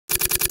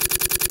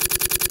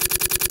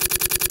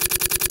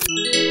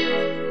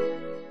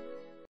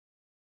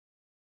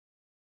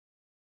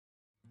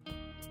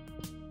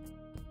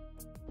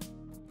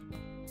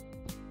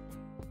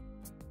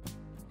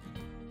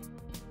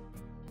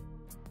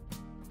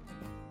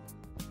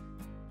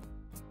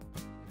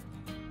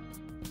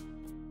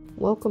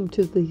Welcome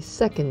to the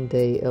second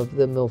day of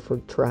the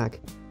Milford Track.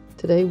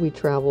 Today we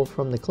travel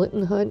from the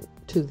Clinton Hut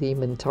to the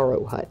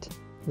Mintaro Hut.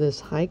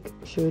 This hike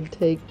should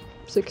take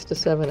 6 to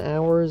 7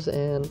 hours,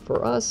 and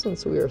for us,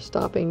 since we are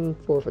stopping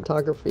for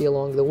photography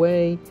along the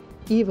way,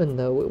 even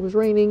though it was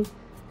raining,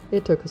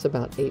 it took us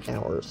about 8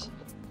 hours.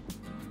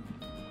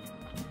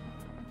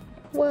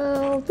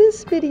 Well,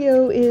 this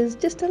video is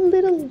just a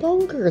little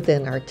longer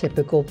than our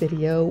typical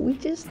video. We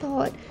just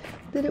thought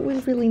that it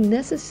was really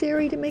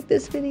necessary to make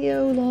this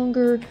video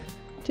longer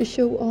to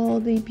show all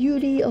the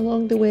beauty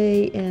along the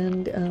way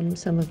and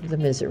some of the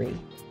misery.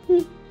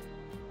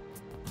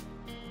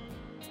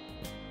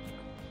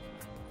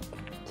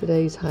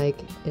 Today's hike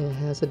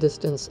has a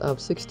distance of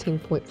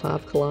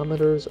 16.5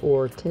 kilometers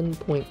or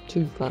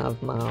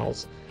 10.25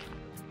 miles.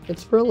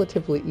 It's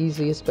relatively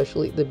easy,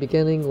 especially at the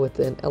beginning, with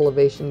an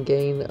elevation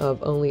gain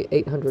of only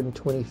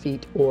 820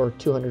 feet or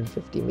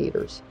 250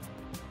 meters.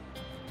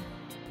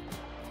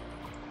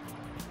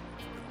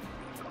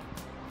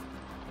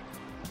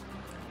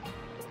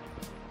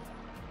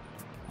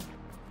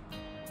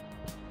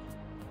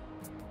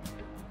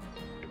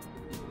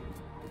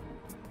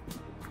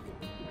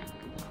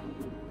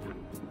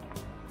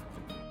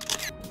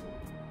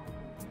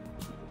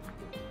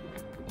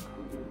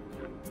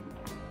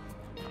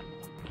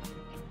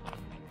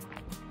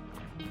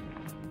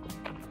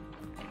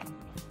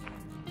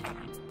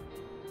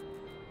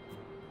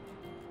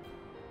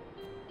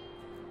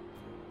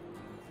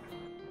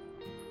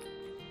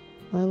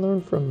 I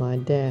learned from my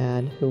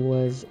dad, who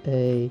was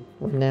a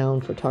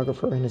renowned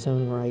photographer in his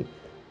own right,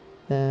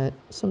 that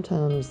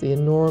sometimes the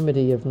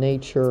enormity of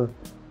nature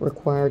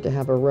required to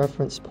have a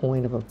reference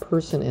point of a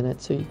person in it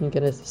so you can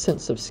get a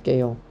sense of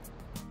scale.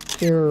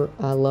 Here,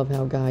 I love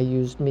how Guy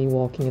used me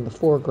walking in the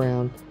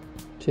foreground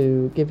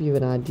to give you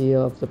an idea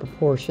of the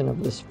proportion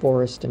of this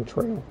forest and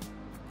trail.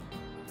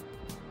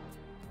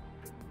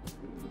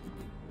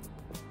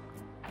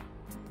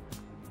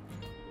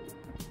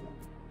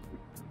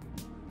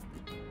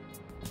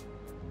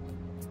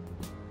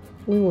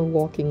 We were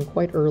walking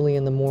quite early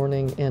in the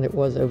morning and it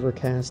was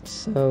overcast,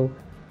 so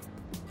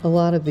a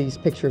lot of these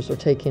pictures are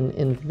taken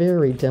in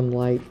very dim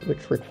light,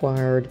 which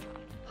required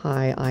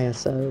high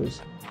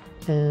ISOs,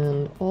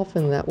 and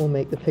often that will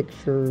make the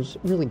pictures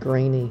really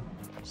grainy.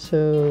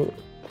 So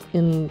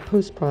in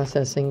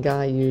post-processing,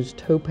 Guy used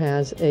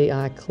Topaz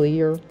AI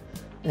Clear,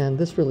 and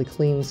this really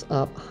cleans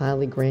up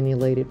highly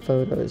granulated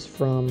photos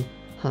from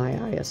high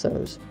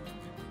ISOs.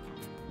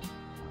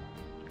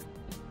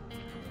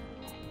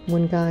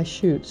 When Guy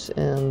shoots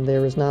and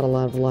there is not a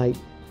lot of light,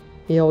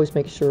 he always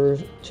makes sure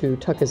to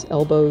tuck his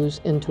elbows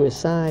into his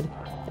side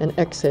and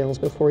exhales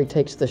before he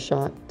takes the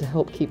shot to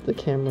help keep the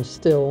camera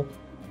still,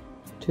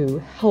 to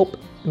help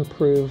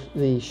improve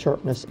the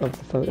sharpness of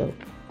the photo.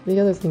 The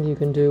other thing you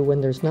can do when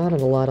there's not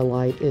a lot of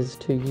light is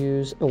to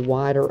use a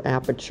wider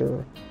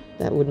aperture.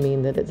 That would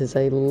mean that it is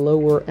a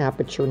lower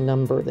aperture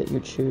number that you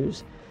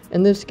choose,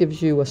 and this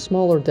gives you a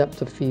smaller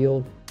depth of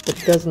field but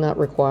does not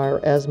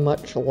require as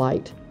much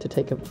light to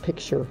take a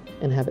picture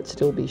and have it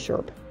still be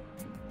sharp.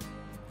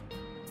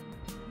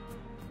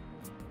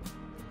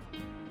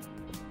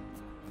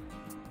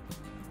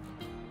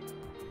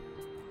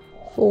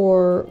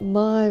 For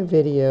my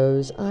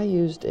videos, I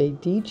used a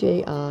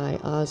DJI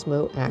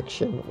Osmo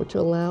Action, which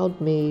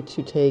allowed me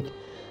to take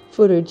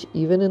footage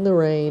even in the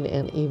rain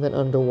and even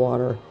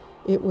underwater.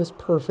 It was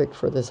perfect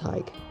for this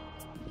hike.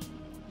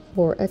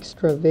 For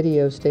extra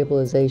video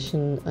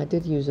stabilization, I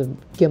did use a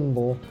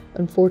gimbal.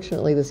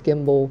 Unfortunately, this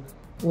gimbal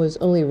was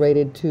only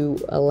rated to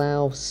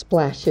allow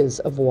splashes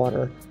of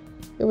water.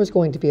 There was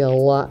going to be a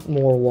lot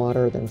more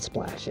water than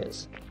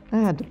splashes. I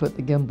had to put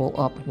the gimbal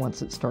up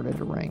once it started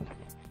to rain.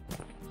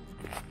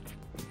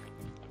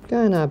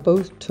 Guy and I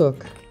both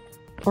took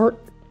art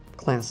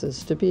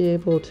classes to be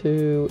able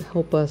to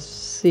help us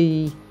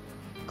see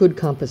good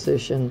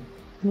composition.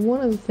 And one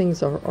of the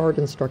things our art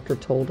instructor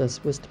told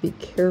us was to be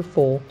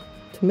careful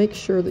to make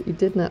sure that you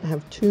did not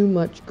have too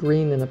much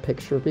green in a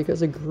picture,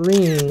 because a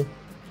green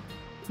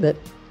that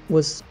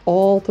was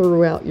all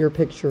throughout your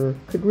picture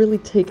could really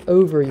take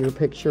over your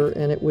picture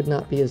and it would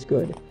not be as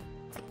good.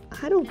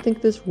 I don't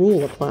think this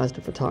rule applies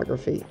to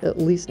photography, at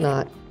least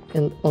not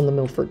on the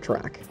Milford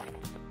Track.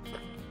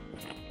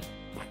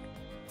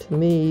 To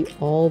me,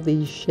 all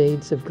these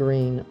shades of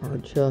green are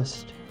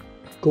just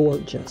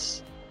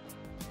gorgeous.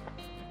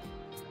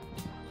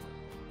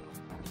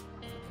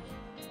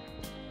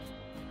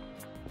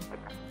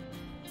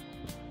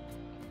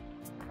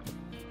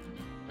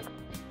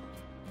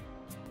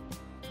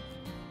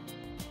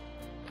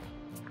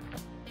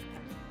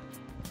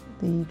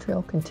 The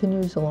trail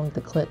continues along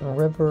the Clinton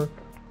River.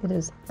 It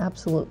is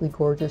absolutely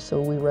gorgeous, so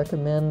we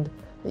recommend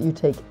that you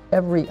take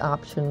every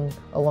option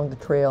along the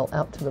trail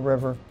out to the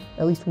river.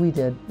 At least we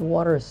did. The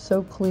water is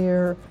so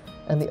clear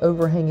and the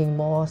overhanging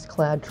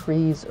moss-clad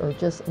trees are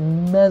just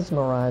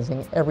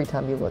mesmerizing every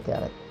time you look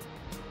at it.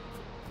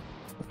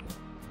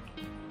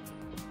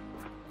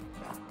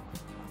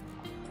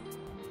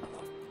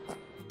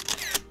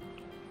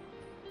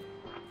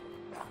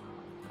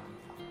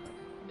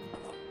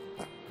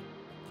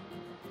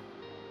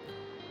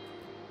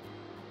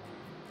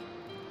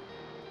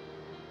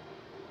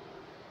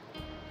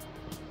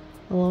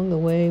 Along the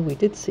way, we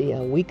did see a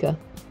weka.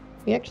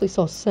 We actually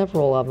saw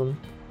several of them.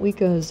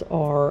 Wekas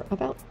are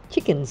about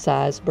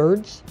chicken-sized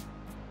birds.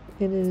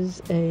 It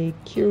is a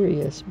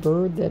curious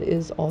bird that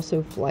is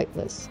also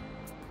flightless.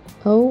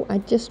 Oh, I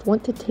just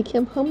want to take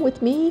him home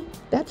with me.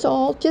 That's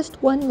all,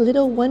 just one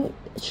little one.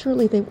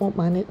 Surely they won't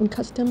mind it in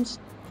customs.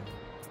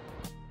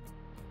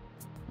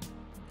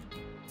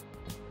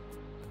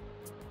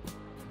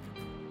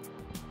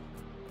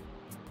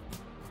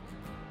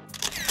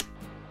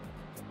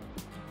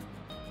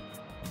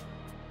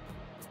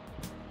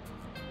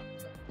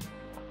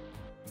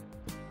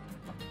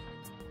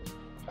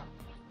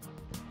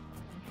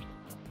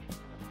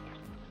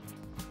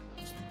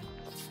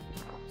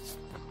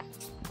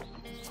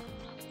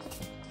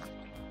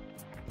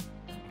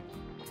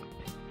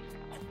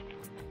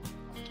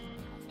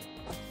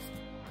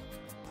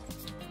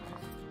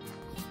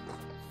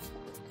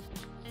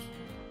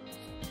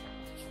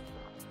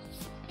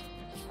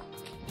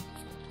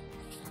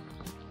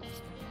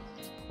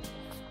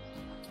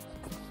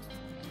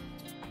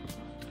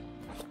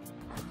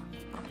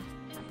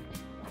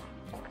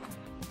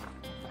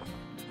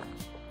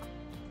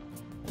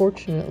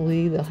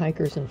 Fortunately, the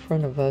hikers in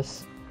front of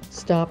us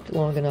stopped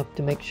long enough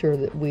to make sure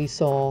that we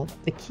saw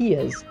the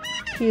kias.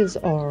 Kias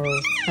are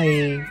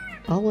a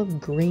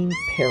olive green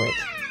parrot.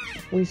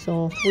 We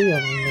saw 3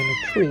 of them in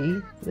a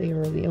tree. They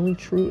are the only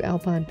true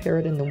alpine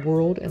parrot in the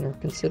world and are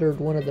considered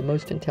one of the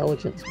most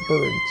intelligent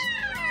birds.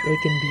 They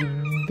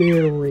can be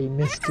very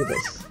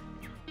mischievous.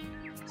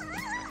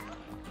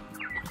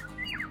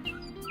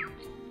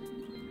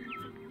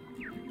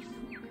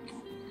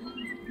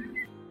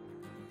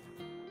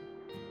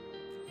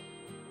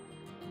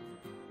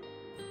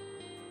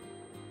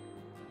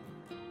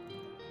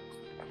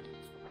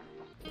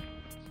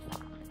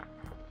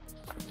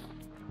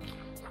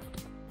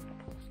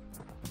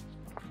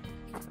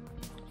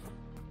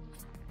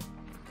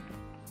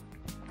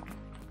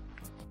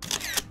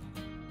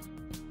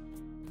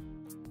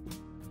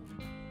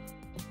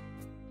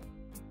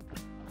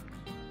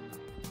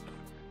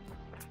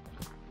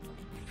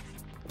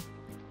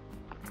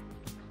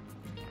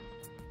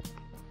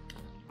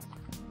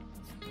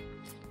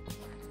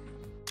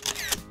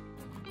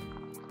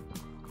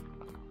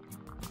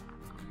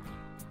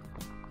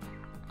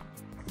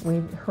 We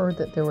heard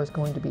that there was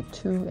going to be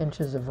 2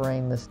 inches of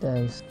rain this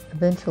day.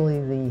 Eventually,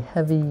 the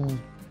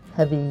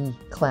heavy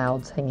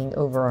clouds hanging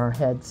over our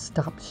heads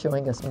stopped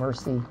showing us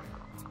mercy,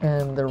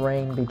 and the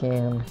rain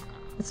began.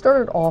 It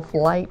started off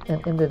light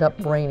and ended up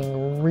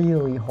raining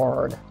really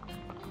hard.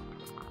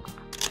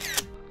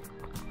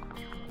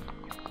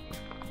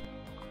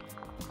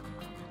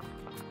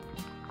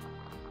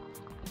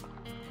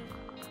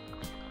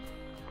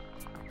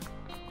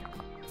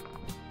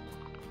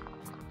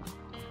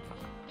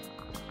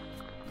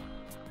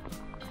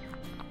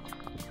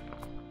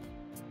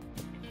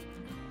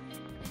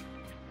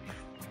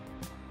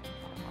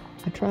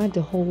 I tried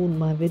to hold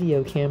my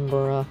video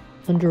camera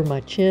under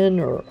my chin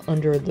or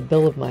under the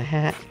bill of my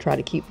hat to try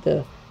to keep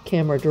the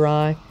camera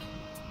dry.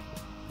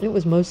 It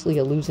was mostly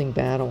a losing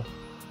battle.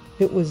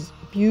 It was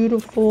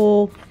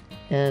beautiful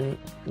and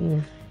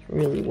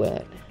really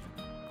wet.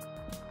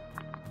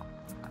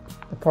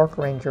 The park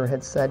ranger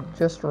had said,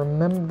 just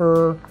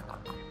remember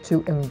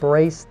to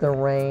embrace the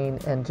rain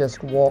and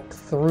just walk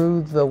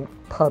through the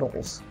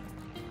puddles.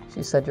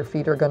 She said your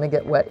feet are going to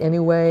get wet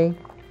anyway.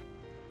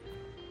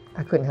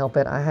 I couldn't help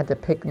it. I had to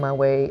pick my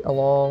way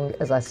along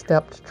as I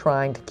stepped,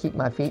 trying to keep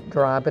my feet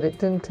dry, but it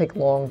didn't take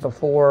long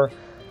before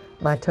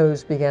my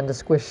toes began to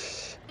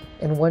squish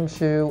in one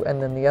shoe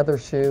and then the other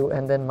shoe,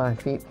 and then my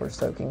feet were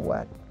soaking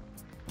wet.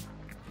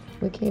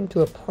 We came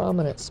to a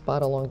prominent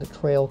spot along the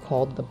trail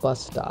called the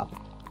bus stop.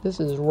 This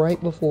is right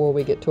before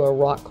we get to a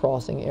rock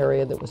crossing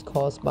area that was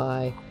caused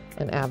by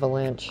an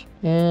avalanche,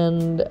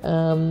 and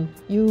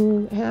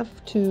you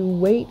have to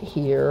wait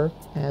here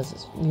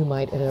as you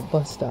might at a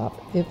bus stop.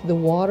 If the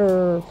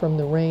water from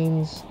the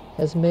rains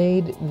has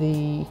made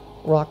the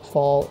rock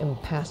fall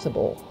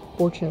impassable.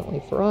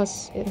 Fortunately for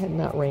us, it had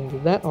not rained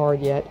that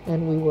hard yet,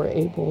 and we were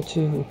able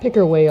to pick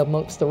our way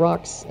amongst the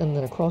rocks and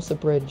then across the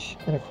bridge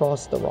and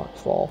across the rock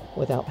fall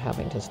without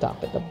having to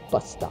stop at the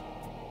bus stop.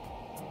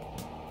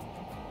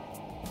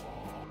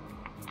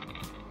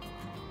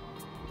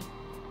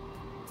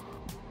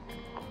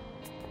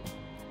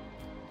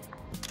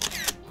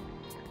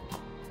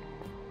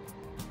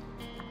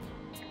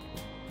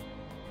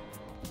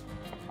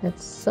 At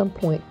some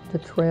point, the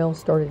trail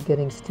started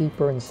getting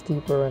steeper and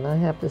steeper, and I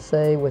have to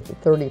say, with the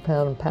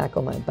 30-pound pack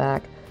on my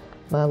back,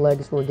 my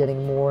legs were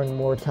getting more and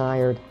more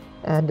tired.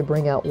 I had to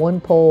bring out 1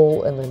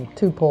 pole and then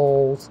 2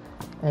 poles,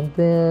 and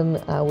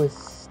then I was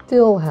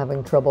still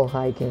having trouble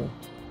hiking.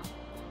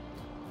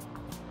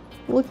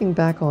 Looking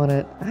back on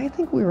it, I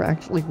think we were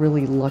actually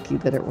really lucky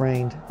that it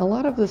rained. A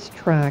lot of this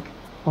track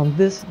on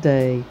this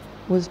day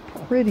was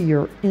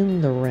prettier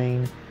in the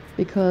rain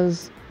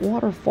because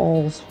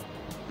waterfalls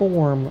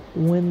form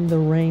when the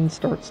rain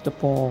starts to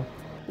fall.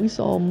 We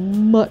saw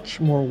much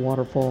more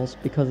waterfalls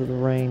because of the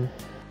rain.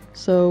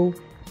 So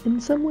in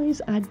some ways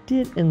I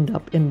did end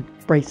up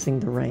embracing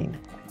the rain.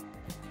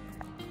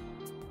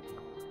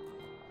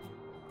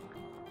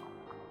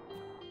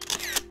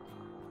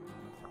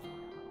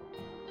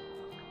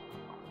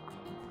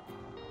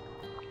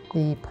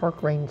 The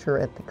park ranger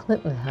at the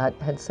Clinton hut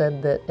had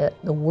said that at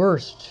the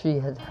worst she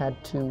had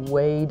had to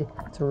wade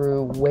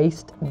through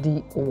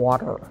waist-deep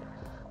water.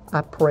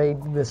 I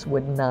prayed this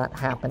would not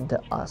happen to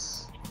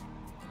us.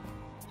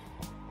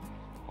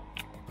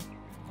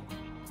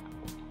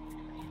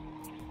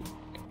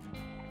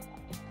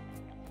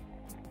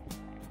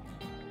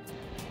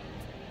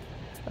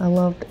 I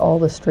loved all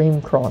the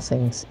stream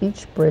crossings.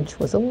 Each bridge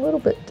was a little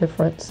bit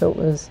different, so it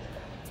was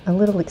a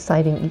little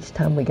exciting each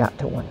time we got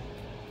to one.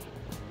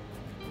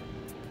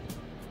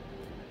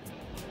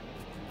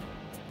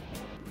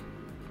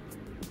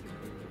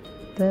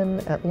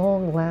 Then, at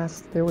long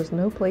last, there was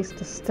no place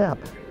to step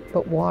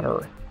but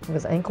water. It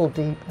was ankle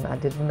deep, and I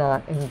did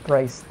not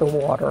embrace the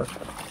water.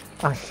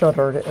 I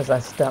shuddered as I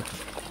stepped,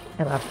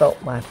 and I felt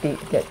my feet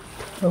get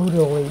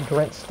totally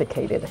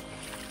drenched-icated.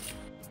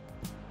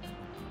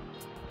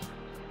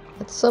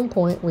 At some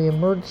point, we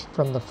emerged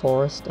from the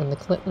forest, and the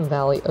Clinton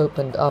Valley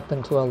opened up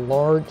into a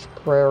large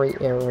prairie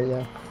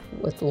area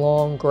with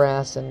long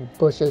grass and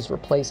bushes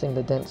replacing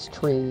the dense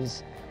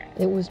trees.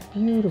 It was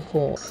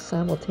beautiful,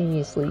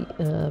 simultaneously,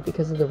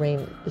 because of the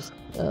rain, just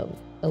a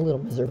little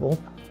miserable.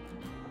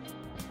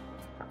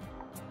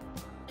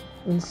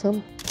 In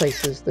some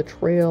places, the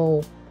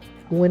trail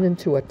went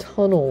into a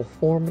tunnel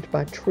formed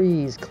by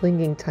trees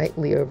clinging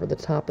tightly over the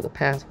top of the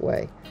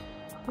pathway.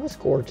 It was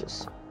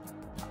gorgeous.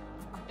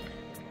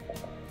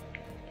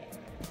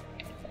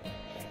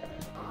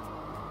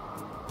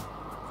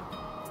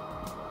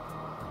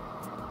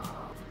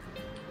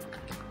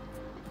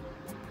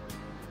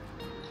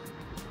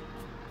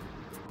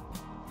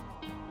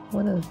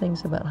 One of the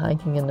things about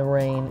hiking in the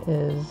rain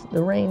is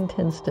the rain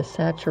tends to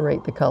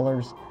saturate the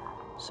colors,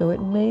 so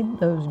it made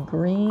those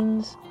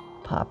greens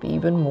pop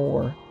even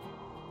more.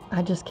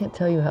 I just can't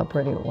tell you how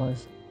pretty it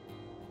was.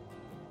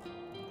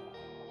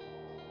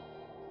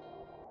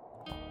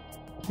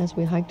 As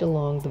we hiked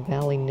along, the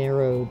valley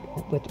narrowed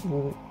with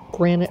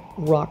granite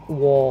rock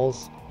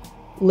walls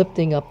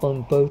lifting up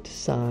on both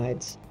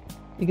sides.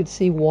 You could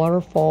see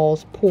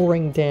waterfalls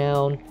pouring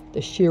down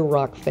the sheer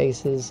rock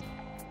faces.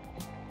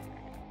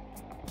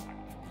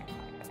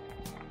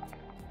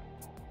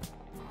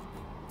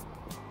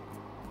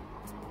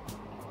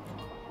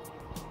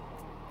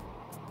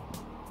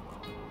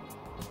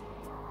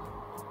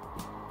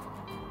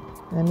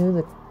 I knew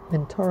the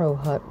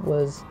Mintaro hut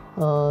was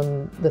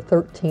on the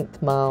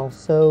 13th mile,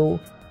 so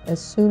as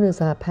soon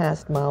as I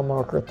passed mile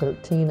marker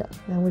 13,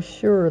 I was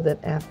sure that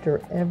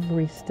after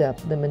every step,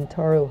 the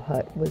Mintaro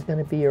hut was going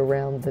to be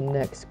around the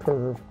next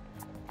curve.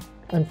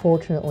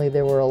 Unfortunately,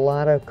 there were a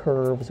lot of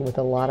curves with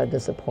a lot of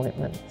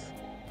disappointments.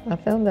 I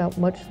found out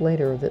much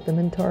later that the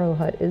Mintaro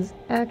hut is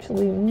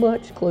actually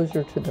much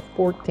closer to the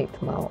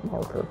 14th mile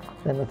marker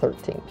than the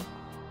 13th.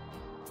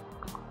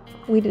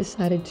 We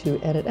decided to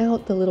edit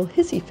out the little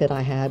hissy fit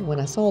I had when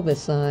I saw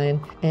this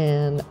sign,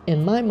 and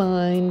in my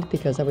mind,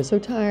 because I was so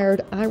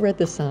tired, I read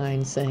the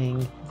sign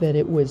saying that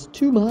it was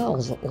 2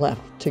 miles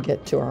left to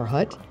get to our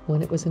hut,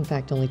 when it was in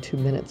fact only 2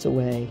 minutes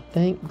away.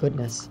 Thank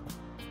goodness.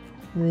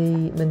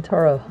 The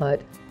Mintaro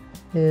hut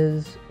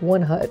is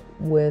one hut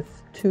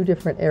with 2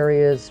 different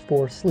areas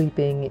for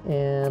sleeping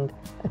and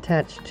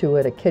attached to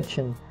it a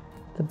kitchen.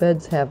 The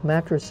beds have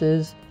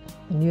mattresses,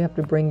 and you have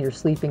to bring your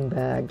sleeping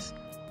bags.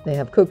 They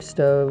have cook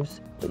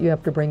stoves, but you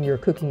have to bring your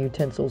cooking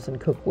utensils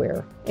and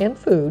cookware. And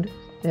food.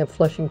 They have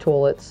flushing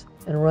toilets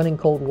and running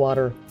cold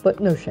water, but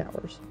no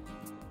showers.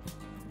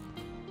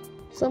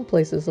 Some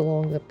places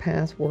along the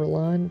path were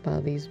lined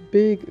by these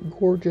big,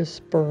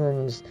 gorgeous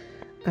ferns.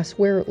 I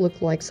swear it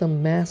looked like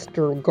some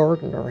master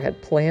gardener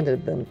had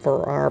planted them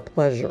for our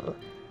pleasure.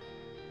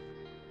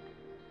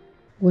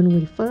 When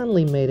we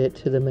finally made it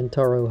to the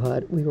Mintaro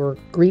hut, we were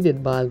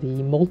greeted by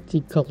the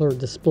multicolored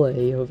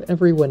display of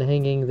everyone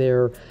hanging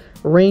their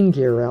rain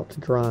gear out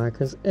to dry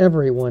because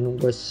everyone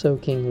was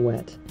soaking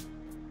wet.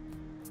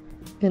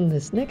 In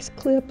this next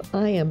clip,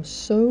 I am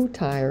so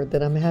tired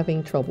that I'm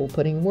having trouble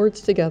putting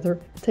words together.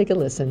 Take a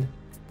listen.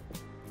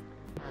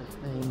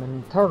 There's the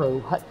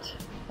Mintaro hut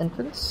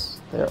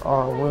entrance. There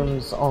are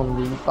rooms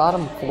on the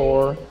bottom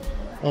floor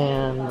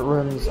and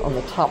rooms on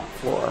the top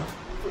floor.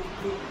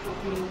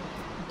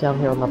 Down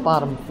here on the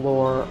bottom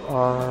floor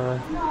are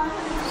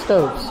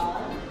stoves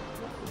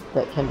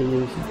that can be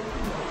used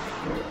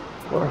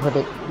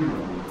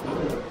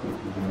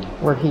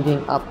we're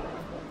heating up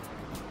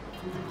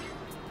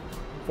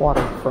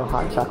water for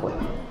hot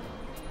chocolate.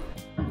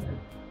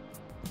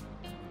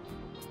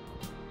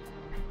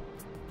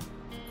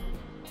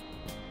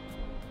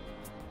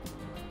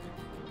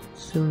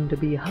 Soon to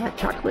be hot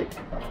chocolate.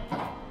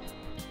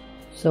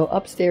 So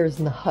upstairs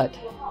in the hut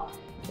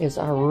is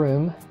our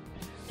room.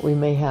 We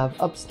may have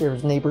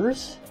upstairs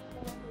neighbors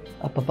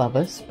up above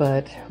us,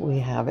 but we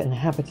have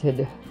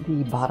inhabited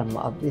the bottom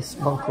of this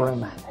bunk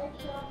room.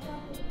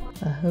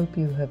 I hope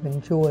you have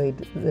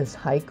enjoyed this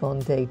hike on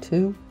day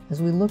 2. As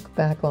we look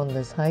back on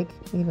this hike,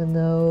 even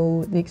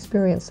though the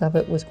experience of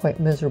it was quite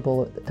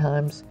miserable at the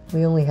times,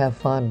 we only have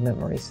fond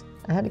memories.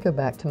 I had to go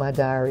back to my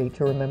diary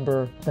to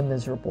remember the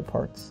miserable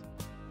parts.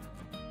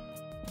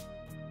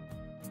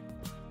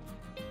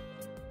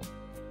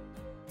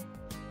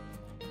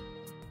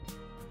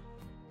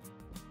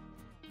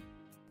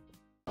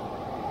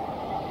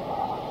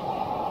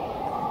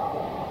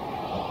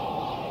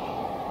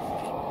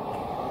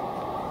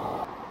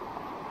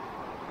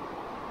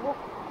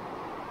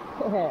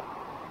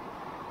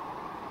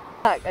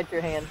 At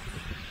your hand.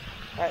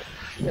 All right.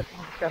 Yep.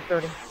 Got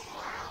 30.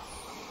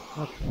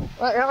 All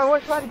right.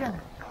 Let's try it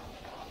again.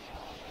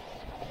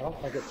 I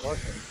don't think it's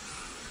working.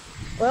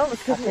 Well,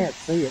 it's I because can't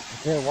see it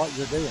to tell what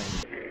you're doing.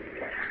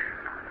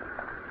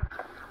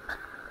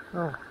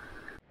 Oh.